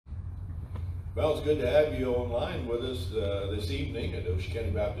Well, it's good to have you online with us this evening at Ocean County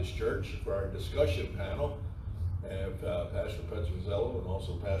Baptist Church for our discussion panel. I have Pastor Petrozello and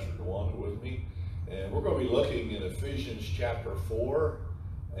also Pastor DeWanda with me. And we're going to be looking in Ephesians chapter 4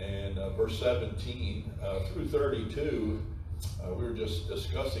 and verse 17 through 32. We were just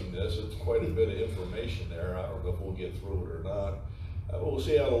discussing this. It's quite a bit of information there. I don't know if we'll get through it or not. But we'll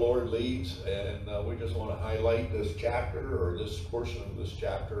see how the Lord leads. And we just want to highlight this chapter, or this portion of this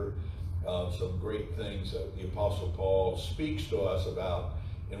chapter, some great things that the Apostle Paul speaks to us about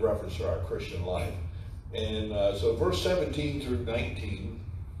in reference to our Christian life. And so verse 17 through 19,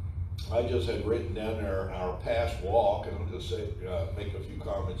 I just had written down our past walk, and I'll just say, make a few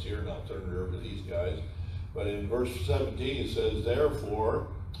comments here, and I'll turn it over to these guys. But in verse 17 it says,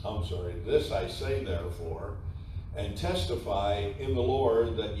 this I say therefore, and testify in the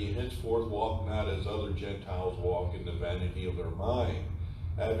Lord that ye henceforth walk not as other Gentiles walk, in the vanity of their mind,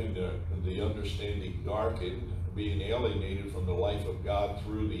 having the understanding darkened, being alienated from the life of God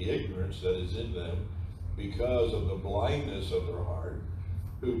through the ignorance that is in them, because of the blindness of their heart,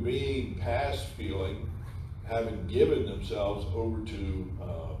 who being past feeling, having given themselves over to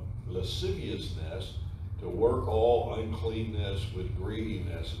lasciviousness, to work all uncleanness with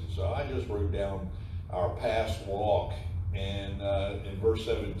greediness. And so I just wrote down our past walk, and in verse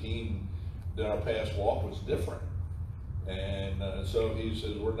 17, that our past walk was different. And so he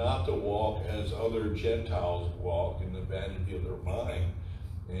says we're not to walk as other Gentiles walk, in the vanity of their mind.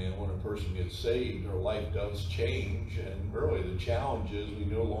 And when a person gets saved, their life does change. And really the challenge is we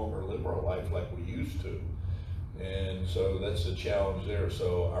no longer live our life like we used to. And so that's the challenge there.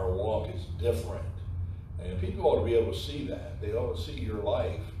 So our walk is different. And people ought to be able to see that. They ought to see your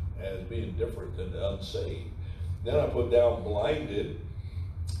life as being different than the unsaved. Then I put down blinded,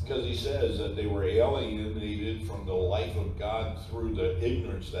 because he says that they were alienated from the life of God through the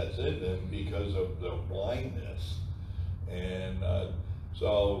ignorance that's in them because of the blindness. And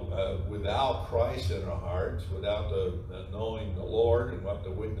so without Christ in our hearts, without the knowing the Lord and what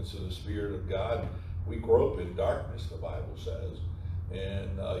the witness of the Spirit of God, we grope in darkness, the Bible says. And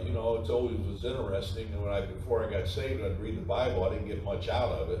you know, it's always was interesting. Before I got saved, I'd read the Bible. I didn't get much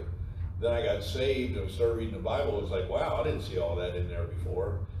out of it. Then I got saved and started reading the Bible. It was like, wow, I didn't see all that in there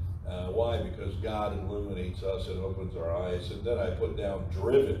before. Why? Because God illuminates us and opens our eyes. And then I put down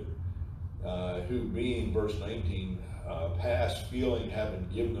driven, who being, verse 19, past feeling, having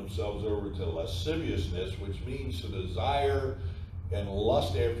given themselves over to lasciviousness, which means to desire and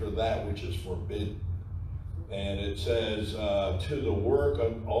lust after that which is forbidden. And it says, to the work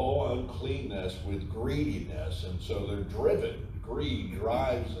of all uncleanness with greediness. And so they're driven. Greed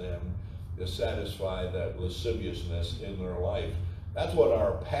drives them to satisfy that lasciviousness in their life. That's what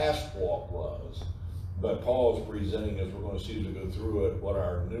our past walk was. But Paul's presenting, as we're going to see as we go through it, what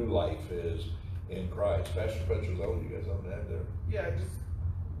our new life is in Christ. Pastor Petrozello, you guys something to add there? Yeah, I just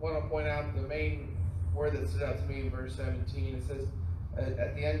want to point out the main word that stood out to me in verse 17. It says,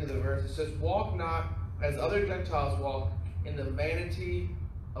 at the end of the verse, it says, walk not as other Gentiles walk, in the vanity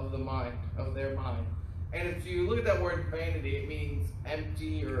of the mind, of their mind. And if you look at that word vanity, it means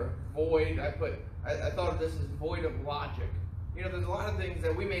empty or void. I thought of this as void of logic. You know, there's a lot of things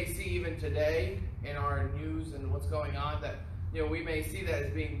that we may see even today in our news and what's going on that, you know, we may see that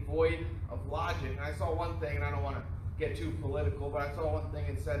as being void of logic. And I saw one thing, and I don't want to get too political, but I saw one thing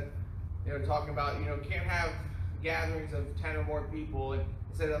and said, you know, talking about, you know, can't have gatherings of 10 or more people, and it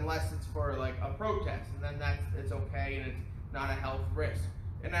said unless it's for like a protest, and then it's okay and it's not a health risk.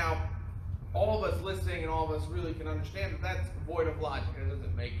 And now all of us listening and all of us really can understand that that's void of logic. It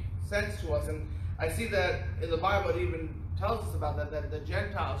doesn't make sense to us. And I see that in the Bible it even tells us about that the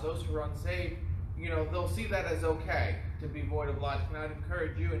Gentiles, those who are unsaved, you know, they'll see that as okay to be void of logic. And I'd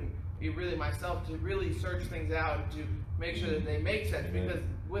encourage you and be really myself to really search things out and to make sure that they make sense. Because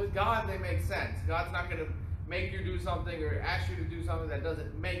with God they make sense. God's not going to make you do something or ask you to do something that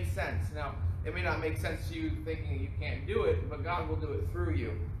doesn't make sense. Now, it may not make sense to you thinking you can't do it, but God will do it through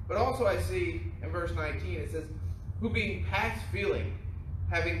you. But also I see in verse 19, it says, who being past feeling,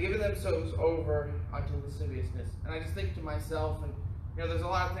 having given themselves over unto lasciviousness. And I just think to myself, and you know, there's a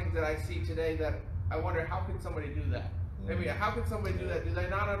lot of things that I see today that I wonder, how could somebody do that? I mean, how could somebody do that? Do they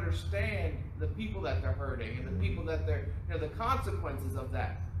not understand the people that they're hurting and the people that they're, you know, the consequences of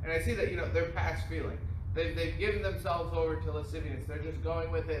that? And I see that, you know, they're past feeling. They've given themselves over to lasciviousness. They're just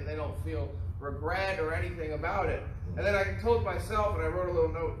going with it, and they don't feel regret or anything about it. And then I told myself, and I wrote a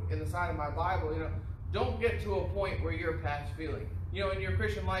little note in the side of my Bible, you know, don't get to a point where you're past feeling. You know, in your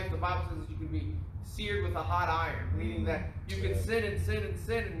Christian life, the Bible says you can be seared with a hot iron, meaning that you can sin and sin and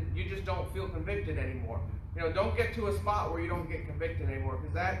sin, and you just don't feel convicted anymore. don't get to a spot where you don't get convicted anymore,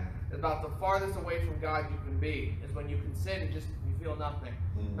 because that is about the farthest away from God you can be, is when you can sin and just you feel nothing.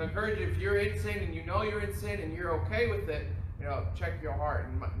 I encourage you, if you're in sin and you know you're in sin and you're okay with it, check your heart,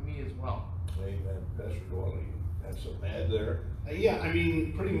 and me as well. Amen. Pastor Dwelly, you have some add there? Yeah, I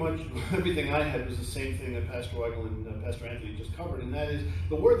mean, pretty much everything I had was the same thing that Pastor Weigel and Pastor Anthony just covered, and that is,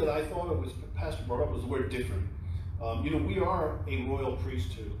 the word that I thought of was, Pastor brought up, was the word different. We are a royal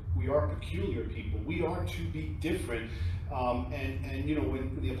priesthood. We are peculiar people. We are to be different.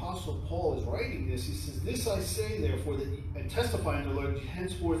 When the Apostle Paul is writing this, he says, "This I say, therefore, that and testify unto the Lord,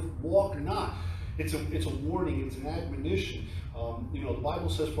 henceforth walk not." It's a warning. It's an admonition. The Bible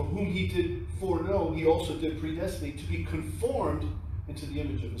says, "For whom he did foreknow, he also did predestinate to be conformed into the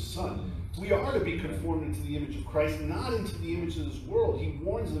image of his Son." We are to be conformed into the image of Christ, not into the image of this world. He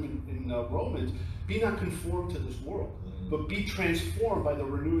warns them in Romans, "Be not conformed to this world, but be transformed by the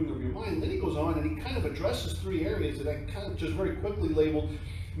renewing of your mind." And then he goes on and he kind of addresses three areas that I kind of just very quickly labeled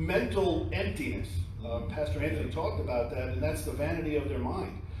mental emptiness. Pastor Anthony talked about that, and that's the vanity of their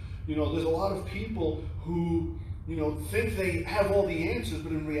mind. There's a lot of people who, think they have all the answers,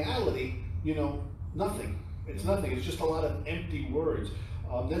 but in reality, nothing. It's nothing. It's just a lot of empty words.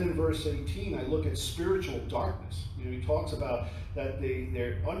 Then in verse 18, I look at spiritual darkness. He talks about that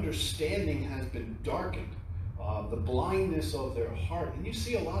their understanding has been darkened, the blindness of their heart. And you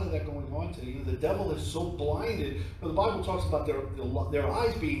see a lot of that going on today. The devil is so blinded. The Bible talks about their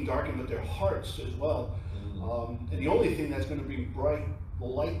eyes being darkened, but their hearts as well. And the only thing that's going to bring bright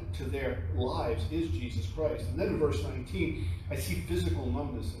light to their lives is Jesus Christ. And then in verse 19, I see physical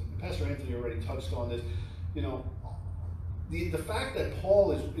numbness. And Pastor Anthony already touched on this. The fact that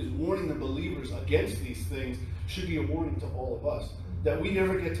Paul is warning the believers against these things should be a warning to all of us. That we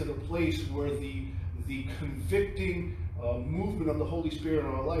never get to the place where the convicting movement of the Holy Spirit in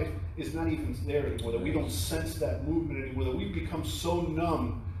our life is not even there anymore. That we don't sense that movement anymore. That we've become so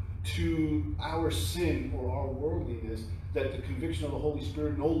numb to our sin or our worldliness that the conviction of the Holy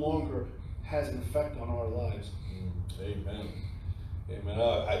Spirit no longer has an effect on our lives. Amen. Amen.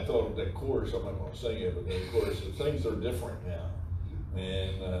 I thought of that chorus. I'm not going to sing it, but the chorus, things are different now.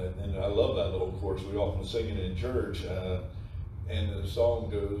 And I love that little chorus. We often sing it in church. And the song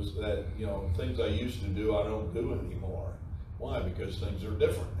goes that, things I used to do, I don't do anymore. Why? Because things are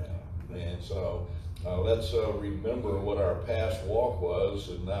different now. And so let's remember what our past walk was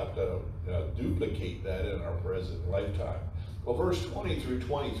and not duplicate that in our present lifetime. Well, verse 20 through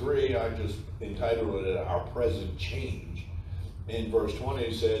 23, I just entitled it Our Present Change. In verse 20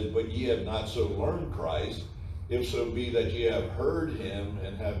 it says, "But ye have not so learned Christ, if so be that ye have heard him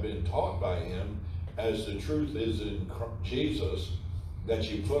and have been taught by him, as the truth is in Jesus, that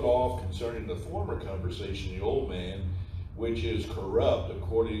ye put off concerning the former conversation the old man, which is corrupt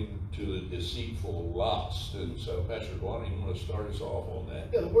according to the deceitful lust." And so, Pastor Dwelly, you want to start us off on that?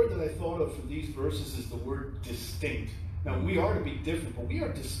 Yeah, the word that I thought of for these verses is the word distinct. Now, we are to be different, but we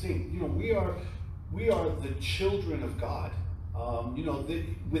are distinct. We are the children of God.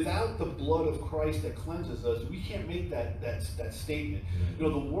 Without the blood of Christ that cleanses us, we can't make that statement. The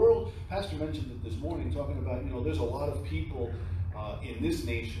world, Pastor mentioned it this morning, talking about, there's a lot of people in this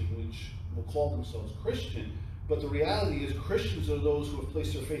nation which will call themselves Christian, but the reality is Christians are those who have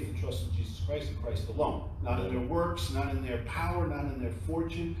placed their faith and trust in Jesus Christ and Christ alone. Not in their works, not in their power, not in their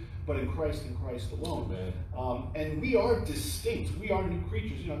fortune, but in Christ and Christ alone. And we are distinct. We are new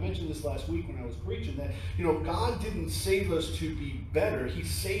creatures. I mentioned this last week when I was preaching that, God didn't save us to be better. He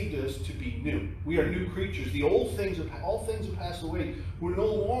saved us to be new. We are new creatures. The old things, all things have passed away. We're no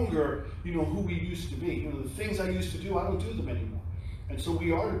longer, who we used to be. The things I used to do, I don't do them anymore. And so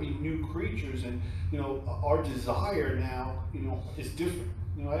we are to be new creatures. And, our desire now, is different.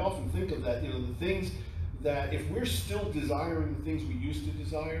 I often think of that, the things that if we're still desiring the things we used to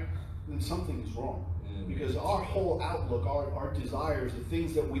desire, then something is wrong. Because our whole outlook, our desires, the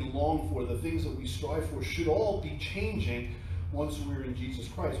things that we long for, the things that we strive for should all be changing once we're in Jesus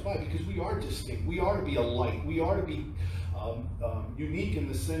Christ. Why? Because we are distinct. We are to be a light. We are to be unique in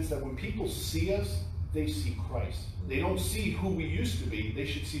the sense that when people see us, they see Christ. They don't see who we used to be. They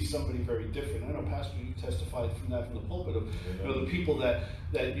should see somebody very different. I know, Pastor, you testified from that from the pulpit of the people that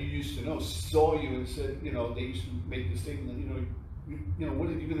you used to know saw you and said, they used to make the statement that, what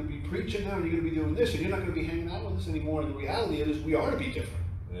are you going to be preaching now? You're going to be doing this, and you're not going to be hanging out with us anymore. And the reality is we are to be different.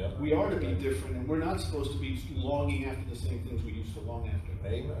 Yeah. We are to be different, and we're not supposed to be longing after the same things we used to long after.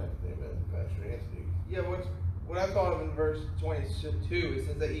 Amen. Amen. Pastor Anthony. Yeah, what I thought of in verse 22, it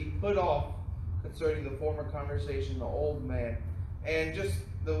says that he put off concerning the former conversation the old man. And just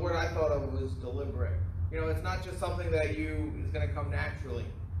the word I thought of was deliberate. It's not just something that is going to come naturally.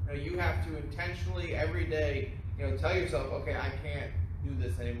 You have to intentionally every day, tell yourself, okay, I can't do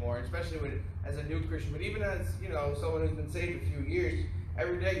this anymore. Especially when, as a new Christian, but even as someone who's been saved a few years,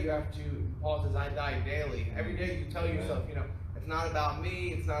 every day you have to. Paul says, "I die daily." Every day you tell yourself, it's not about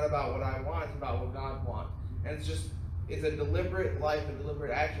me, it's not about what I want, it's about what God wants. And it's a deliberate life, a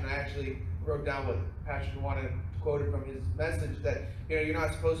deliberate action. I actually wrote down what Pastor wanted quoted from his message, that you're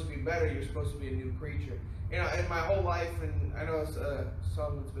not supposed to be better, you're supposed to be a new creature. In my whole life, and I know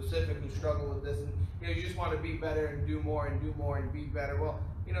some specific who struggle with this, and you just want to be better and do more and do more and be better. Well,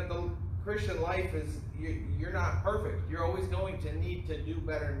 the Christian life is, you're not perfect. You're always going to need to do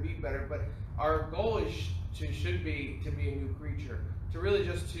better and be better, but our goal should be to be a new creature, to really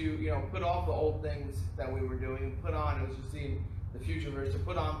just to put off the old things that we were doing and put on, as you see in the future verse, to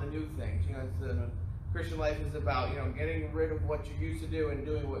put on the new things. The Christian life is about getting rid of what you used to do and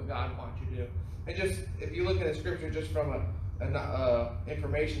doing what God wants you to do. And just if you look at the scripture just from an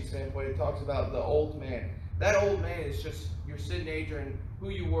information standpoint, it talks about the old man. That old man is just your sin nature and who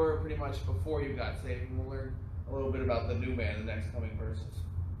you were pretty much before you got saved. And we'll learn a little bit about the new man in the next coming verses.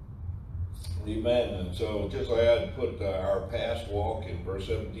 Amen. And so just like I had put our past walk in verse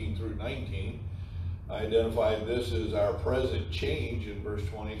 17 through 19, I identified this as our present change in verse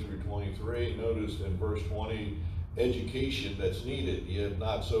 20 through 23. Notice in verse 20, education that's needed. You have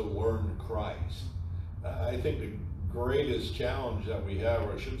not so learned Christ. I think the greatest challenge that we have,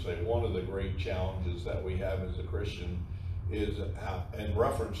 or I should say one of the great challenges that we have as a Christian, is in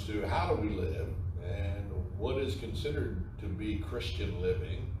reference to how do we live and what is considered to be Christian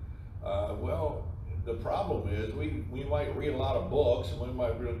living. Well, the problem is we might read a lot of books, and we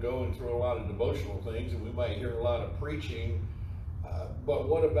might really go and through a lot of devotional things, and we might hear a lot of preaching, but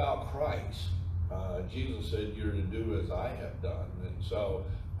what about Christ? Jesus said, "You're to do as I have done." And so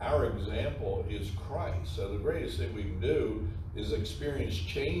our example is Christ. So the greatest thing we can do is experience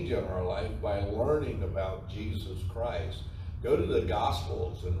change in our life by learning about Jesus Christ. Go to the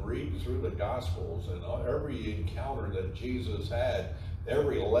Gospels and read through the Gospels and every encounter that Jesus had,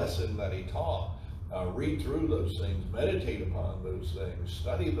 every lesson that he taught. Read through those things, meditate upon those things,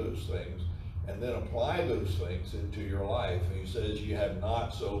 study those things, and then apply those things into your life. And he says, you have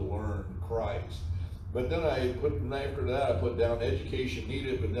not so learned Christ. But then after that, I put down education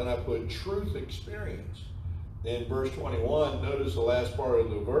needed, but then I put truth experience. In verse 21, notice the last part of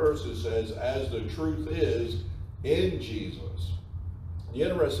the verse, it says, as the truth is in Jesus. The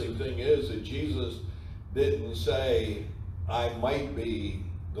interesting thing is that Jesus didn't say, I might be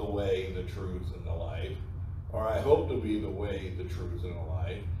the way, the truth, and the life, or I hope to be the way, the truth, and the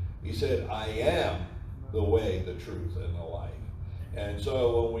life. He said, I am the way, the truth, and the life. And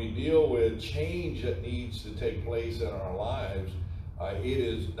so when we deal with change that needs to take place in our lives, it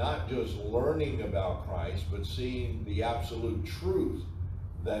is not just learning about Christ, but seeing the absolute truth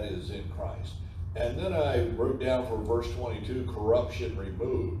that is in Christ. And then I wrote down for verse 22, corruption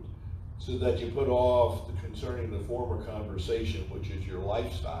removed, so that you put off concerning the former conversation, which is your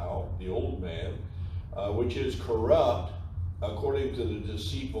lifestyle, the old man, which is corrupt according to the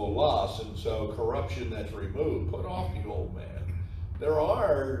deceitful lust. And so corruption that's removed, put off the old man. There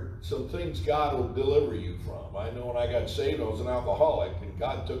are some things God will deliver you from. I know when I got saved, I was an alcoholic, and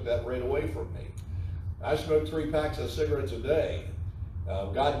God took that right away from me. I smoked 3 packs of cigarettes a day.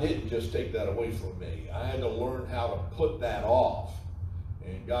 God didn't just take that away from me. I had to learn how to put that off.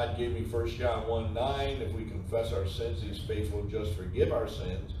 And God gave me 1 John 1:9, if we confess our sins, he's faithful and just to forgive our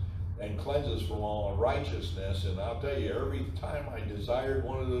sins and cleanse us from all unrighteousness. And I'll tell you, every time I desired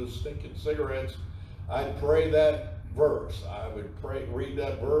one of those stinking cigarettes, I'd pray that verse. I would read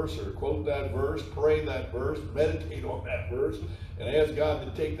that verse or quote that verse, pray that verse, meditate on that verse, and ask God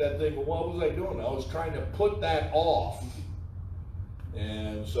to take that thing. But what was I doing? I was trying to put that off.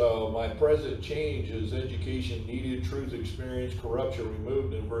 And so my present change is education needed, truth experience, corruption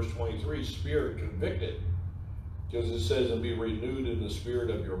removed. In verse 23, spirit convicted. Because it says, and be renewed in the spirit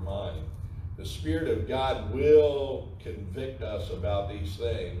of your mind. The Spirit of God will convict us about these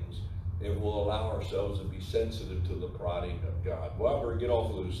things if we'll allow ourselves to be sensitive to the prodding of God. Well, we'll get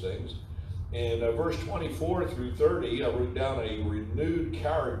off of those things. In verse 24 through 30, I wrote down a renewed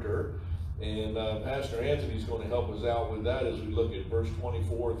character. And Pastor Anthony's going to help us out with that as we look at verse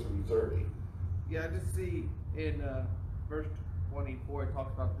 24 through 30. Yeah, I just see in verse 24, it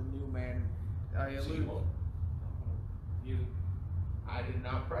talks about the new man. I did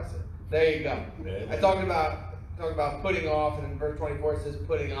not press it. There you go. I talked about putting off, and in verse 24 it says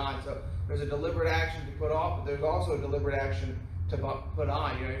putting on. So there's a deliberate action to put off, but there's also a deliberate action to put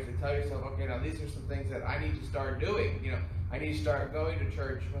on. You have to tell yourself, okay, now these are some things that I need to start doing. I need to start going to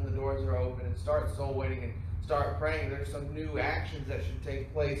church when the doors are open and start soul winning start praying, there's some new actions that should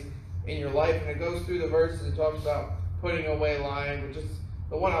take place in your life. And it goes through the verses and talks about putting away lying, which is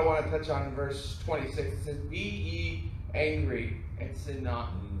the one I want to touch on in verse 26. It says, "Be ye angry and sin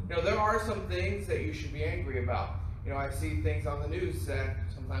not." You know, there are some things that you should be angry about. You know, I see things on the news that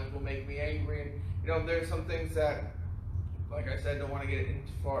sometimes will make me angry, and you know, there's some things that, like I said, don't want to get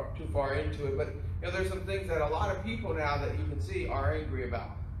too far into it, but you know, there's some things that a lot of people now that you can see are angry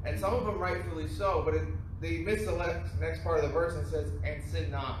about, and some of them rightfully so. But they miss the next part of the verse and says, "And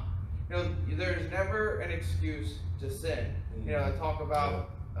sin not." You know, there's never an excuse to sin. You know, I talk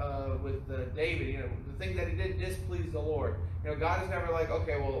about with David. You know, the thing that he did displeased the Lord. You know, God is never like,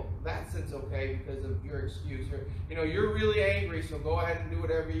 okay, well, that sin's okay because of your excuse. Or, you know, you're really angry, so go ahead and do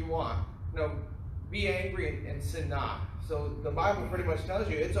whatever you want. No, be angry and sin not. So the Bible pretty much tells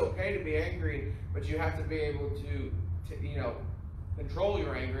you it's okay to be angry, but you have to be able to you know, control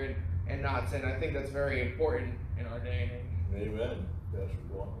your anger and not sin. I think that's very important in our day and age. Amen. That's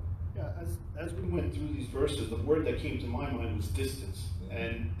what Yeah, as we went through these verses, the word that came to my mind was distance.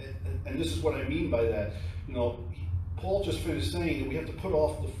 And this is what I mean by that. You know, Paul just finished saying that we have to put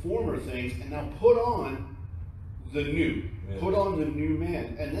off the former things and now put on the new. Yes. Put on the new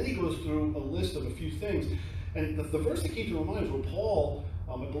man. And then he goes through a list of a few things. And the verse that came to my mind is where Paul,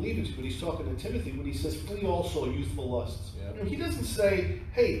 I believe it's when he's talking to Timothy, when he says, "Flee also youthful lusts." Yep. You know, he doesn't say,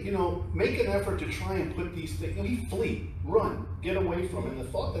 hey, you know, make an effort to try and put these things, you know, he flee, run, get away from it. And the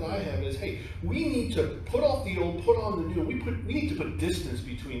thought that I have is, hey, we need to put off the old, put on the new. We need to put distance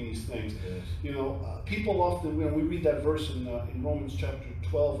between these things. Yes. You know, people often, you know, we read that verse in Romans chapter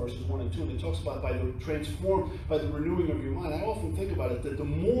 12, verses 1 and 2, and it talks about by the renewing of your mind. I often think about it, that the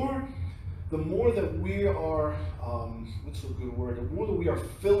more that we are, what's a good word? The more that we are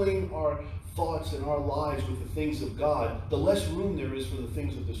filling our thoughts and our lives with the things of God, the less room there is for the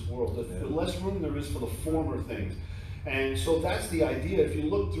things of this world. The less room there is for the former things. And so that's the idea. If you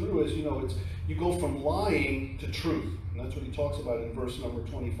look through, as you know, you go from lying to truth. And that's what he talks about in verse number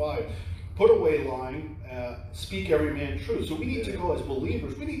 25. Put away lying, speak every man truth. So we need to go as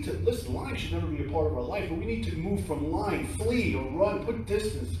believers. We need to, listen, lying should never be a part of our life, but we need to move from lying, flee or run, put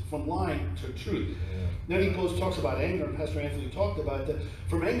distance from lying to truth. Yeah. Then he talks about anger, and Pastor Anthony talked about that,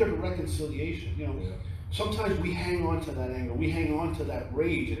 from anger to reconciliation. You know, sometimes we hang on to that anger, we hang on to that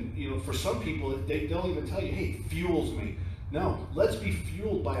rage, and you know, for some people, they'll even tell you, hey, it fuels me. No, let's be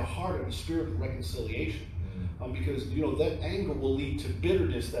fueled by a heart and a spirit of reconciliation. Because, you know, that anger will lead to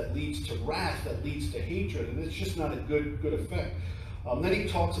bitterness, that leads to wrath, that leads to hatred, and it's just not a good effect. Then he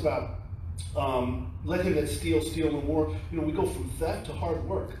talks about, let him that steal no more. You know, we go from theft to hard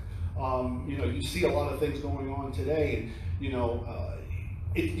work. You know, you see a lot of things going on today, and, you know,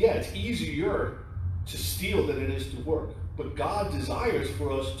 it's easier to steal than it is to work. But God desires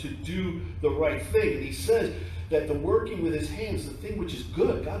for us to do the right thing, and he says that the working with his hands, the thing which is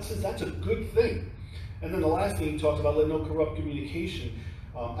good, God says that's a good thing. And then the last thing he talks about, let no corrupt communication.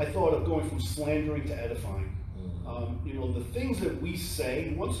 I thought of going from slandering to edifying. You know, the things that we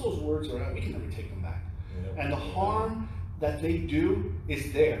say, once those words are out, we can never take them back. And the harm that they do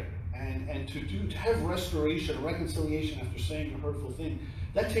is there. And to have restoration, reconciliation after saying a hurtful thing,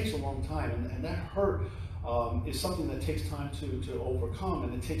 that takes a long time. And that hurt is something that takes time to overcome,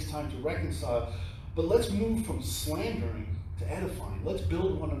 and it takes time to reconcile. But let's move from slandering to edifying. Let's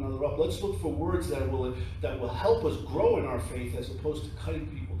build one another up. Let's look for words that will help us grow in our faith as opposed to cutting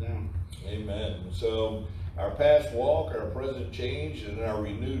people down. Amen. So our past walk, our present change, and our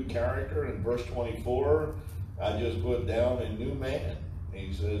renewed character. In verse 24, I just put down a new man.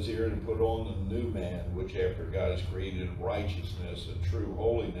 He says here to put on the new man, which after God has created in righteousness and true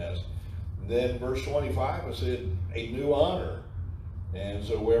holiness. And then verse 25, I said a new honor. And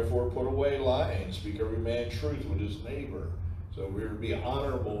so wherefore put away lying, speak every man truth with his neighbor. So we're to be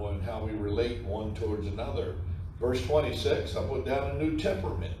honorable in how we relate one towards another. Verse 26, I put down a new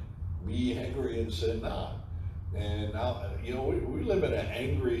temperament. Be angry and sin not. And now, you know, we live in an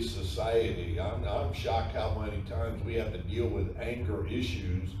angry society. I'm shocked how many times we have to deal with anger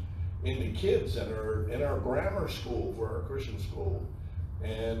issues in the kids in our grammar school, for our Christian school.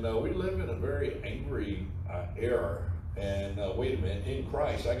 And we live in a very angry era. And wait a minute, in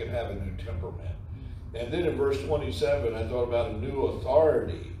Christ I can have a new temperament. And then in verse 27, I thought about a new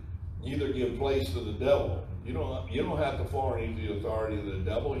authority. Neither give place to the devil. You don't have to fall underneath the authority of the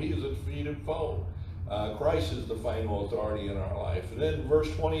devil. He is a defeated foe. Christ is the final authority in our life. And then in verse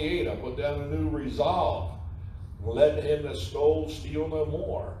 28, I put down a new resolve. Let him that stole steal no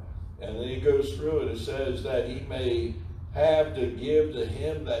more. And then he goes through it. It says that he may have to give to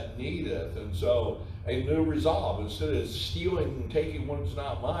him that needeth. And so a new resolve. Instead of stealing and taking what's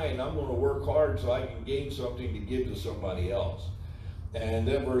not mine, I'm going to work hard so I can gain something to give to somebody else. And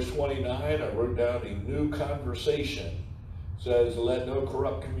then verse 29, I wrote down a new conversation. Says, let no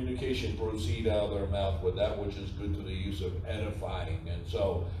corrupt communication proceed out of their mouth, but that which is good to the use of edifying. And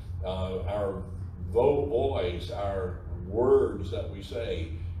so our voice, our words that we say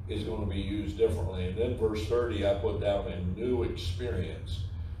is going to be used differently. And then verse 30, I put down a new experience.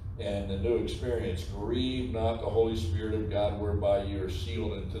 And the new experience, grieve not the Holy Spirit of God, whereby you are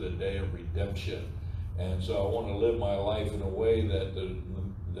sealed into the day of redemption. And so I want to live my life in a way that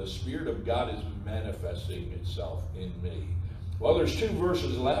the Spirit of God is manifesting itself in me. Well, there's 2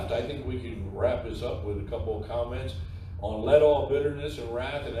 verses left. I think we can wrap this up with a couple of comments on let all bitterness and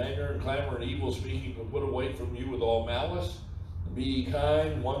wrath and anger and clamor and evil speaking be put away from you with all malice. Be ye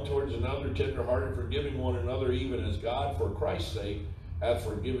kind one towards another, tenderhearted, forgiving one another, even as God, for Christ's sake, hath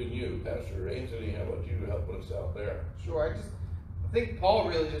forgiven you. Pastor Anthony, how about you helping us out there? Sure. I think Paul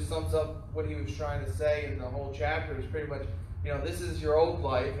really just sums up what he was trying to say in the whole chapter. Is pretty much, this is your old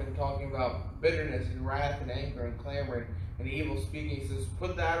life, and talking about bitterness and wrath and anger and clamoring and evil speaking. He says,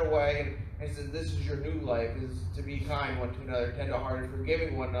 put that away, and he says, this is your new life, is to be kind one to another, tenderhearted,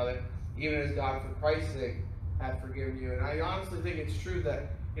 forgiving one another, even as God, for Christ's sake, hath forgiven you. And I honestly think it's true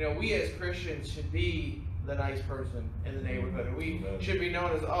that, we as Christians should be the nice person in the neighborhood. And we should be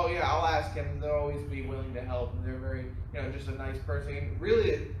known as, oh yeah, I'll ask him, and they'll always be willing to help, and they're very, just a nice person. And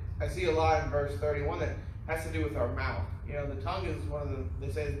really, I see a lot in verse 31 that has to do with our mouth. The tongue is one of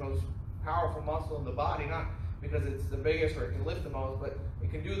they say, the most powerful muscle in the body, not because it's the biggest or it can lift the most, but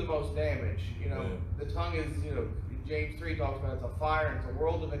it can do the most damage. The tongue is, James 3 talks about it's a fire, and it's a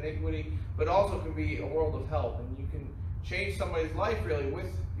world of iniquity, but also can be a world of help. And you can change somebody's life really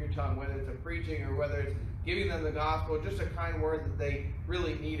with your tongue, whether it's a preaching or whether it's giving them the gospel, just a kind word that they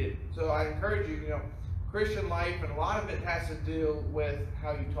really needed. So I encourage you, Christian life, and a lot of it has to do with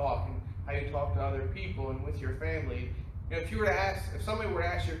how you talk and how you talk to other people and with your family. If somebody were to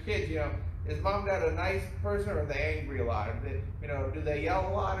ask your kids, is mom and dad a nice person, or are they angry a lot? Do they yell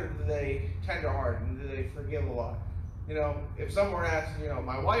a lot, or do they tenderhearted, and do they forgive a lot? If someone were to ask,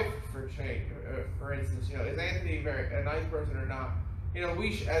 my wife for instance, is Anthony a nice person or not?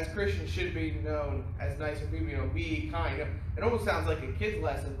 We as Christians should be known as nicer people. Be kind. It almost sounds like a kid's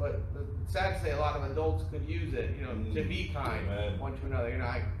lesson, but it's sad to say a lot of adults could use it. To be kind one to another.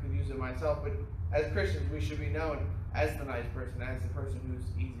 I could use it myself, but as Christians, we should be known as the nice person, as the person who's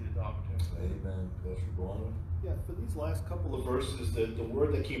easy to talk to. Amen. Pastor Blanton? Yeah, for these last couple of verses, the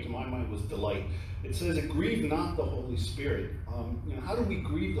word that came to my mind was delight. It says, grieve not the Holy Spirit. How do we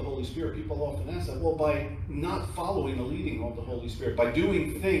grieve the Holy Spirit? People often ask that. Well, by not following the leading of the Holy Spirit, by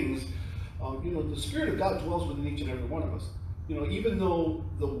doing things, the Spirit of God dwells within each and every one of us. Even though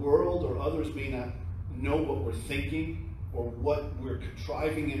the world or others may not know what we're thinking or what we're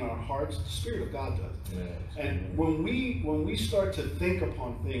contriving in our hearts, the Spirit of God does. Yes. And when we start to think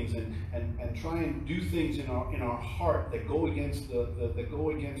upon things and try and do things in our heart that go against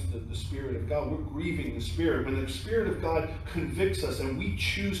the Spirit of God, we're grieving the Spirit. When the Spirit of God convicts us and we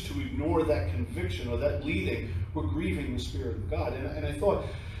choose to ignore that conviction or that leading, we're grieving the Spirit of God. And I thought,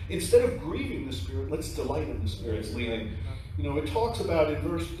 instead of grieving the Spirit, let's delight in the Spirit's leading. It talks about in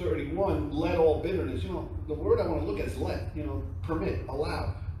verse 31, let all bitterness. The word I want to look at is let, permit,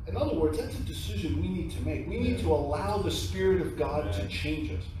 allow. In other words, that's a decision we need to make. We need to allow the Spirit of God to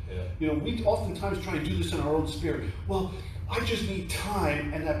change us. Yeah. We oftentimes try and do this in our own spirit. Well, I just need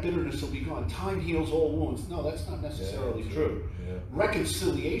time and that bitterness will be gone. Time heals all wounds. No, that's not necessarily true. Yeah.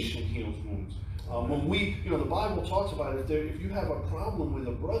 Reconciliation heals wounds. When the Bible talks about it, if you have a problem with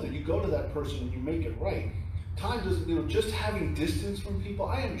a brother, you go to that person and you make it right. Time doesn't, just having distance from people,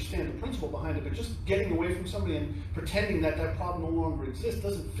 I understand the principle behind it, but just getting away from somebody and pretending that problem no longer exists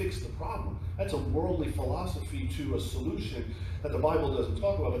doesn't fix the problem. That's a worldly philosophy to a solution that the Bible doesn't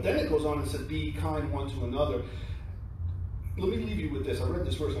talk about. But then it goes on and says, be kind one to another. Let me leave you with this. I read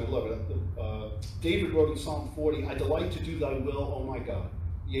this verse and I love it. David wrote in Psalm 40, I delight to do thy will, O my God.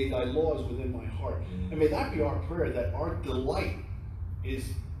 Yea, thy law is within my heart. And may that be our prayer, that our delight is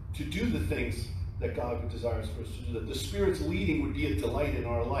to do the things that God desires for us to do, that the Spirit's leading would be a delight in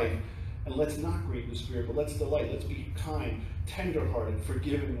our life. And let's not grieve the Spirit, but let's delight. Let's be kind, tender-hearted,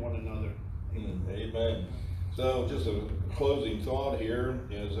 forgiving one another. Amen. So just a closing thought here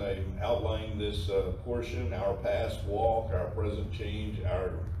as I outline this portion, our past walk, our present change,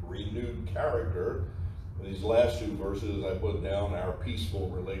 our renewed character. These last 2 verses I put down our peaceful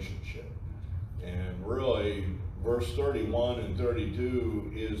relationship. And really, verse 31 and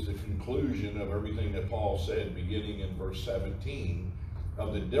 32 is the conclusion of everything that Paul said beginning in verse 17.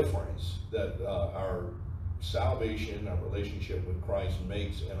 of the difference that our salvation, our relationship with Christ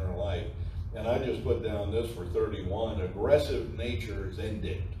makes in our life. And I just put down this for 31, aggressive nature is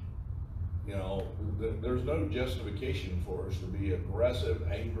ended. You know, there's no justification for us to be aggressive,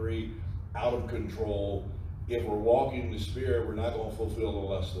 angry, out of control. If we're walking in the Spirit, we're not going to fulfill the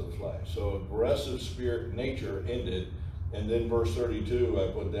lust of the flesh. So aggressive spirit nature ended. And then verse 32,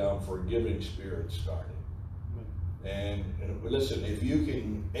 I put down forgiving spirit started. And listen, if you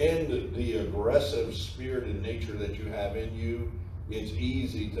can end the aggressive spirit and nature that you have in you, it's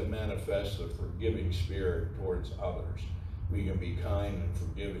easy to manifest a forgiving spirit towards others. We can be kind and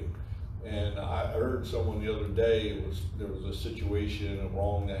forgiving. And I heard someone the other day, there was a situation, a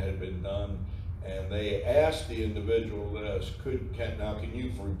wrong that had been done, and they asked the individual this, can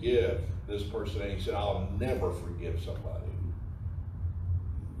you forgive this person? And he said, I'll never forgive somebody.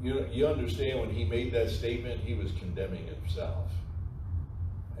 You understand, when he made that statement, he was condemning himself.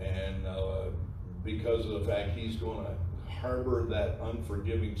 And because of the fact he's going to harbor that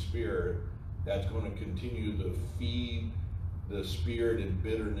unforgiving spirit, that's going to continue to feed the spirit in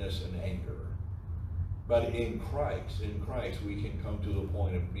bitterness and anger. But in Christ, we can come to the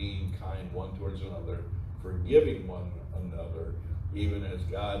point of being kind one towards another, forgiving one another, even as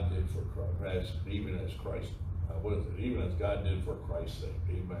God did for Christ, even as God did for Christ's sake.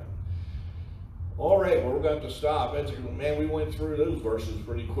 Amen. All right, well, we're going to stop. Man, we went through those verses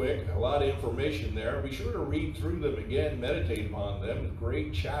pretty quick. A lot of information there. Be sure to read through them again, meditate upon them. It's a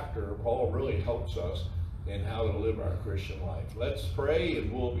great chapter. Paul really helps us in how to live our Christian life. Let's pray,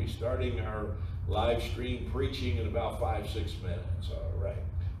 and we'll be starting our live stream preaching in about 5-6 minutes. All right.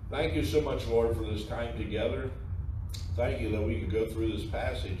 Thank you so much, Lord, for this time together. Thank you that we could go through this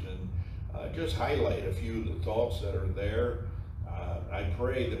passage and just highlight a few of the thoughts that are there. I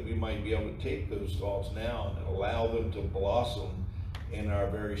pray that we might be able to take those thoughts now and allow them to blossom in our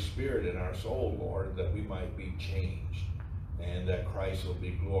very spirit, in our soul, Lord, that we might be changed and that Christ will be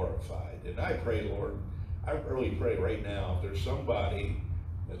glorified. And I pray, Lord, I really pray right now, if there's someone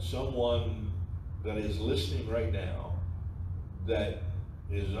that is listening right now that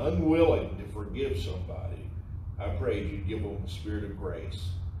is unwilling to forgive somebody, I pray you'd give them a spirit of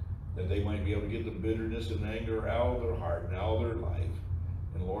grace, that they might be able to get the bitterness and anger out of their heart and out of their life.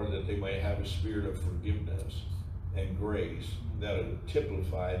 And Lord, that they might have a spirit of forgiveness and grace that would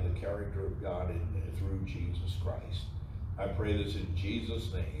typify the character of God through Jesus Christ. I pray this in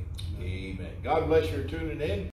Jesus' name. Amen. God bless you for tuning in.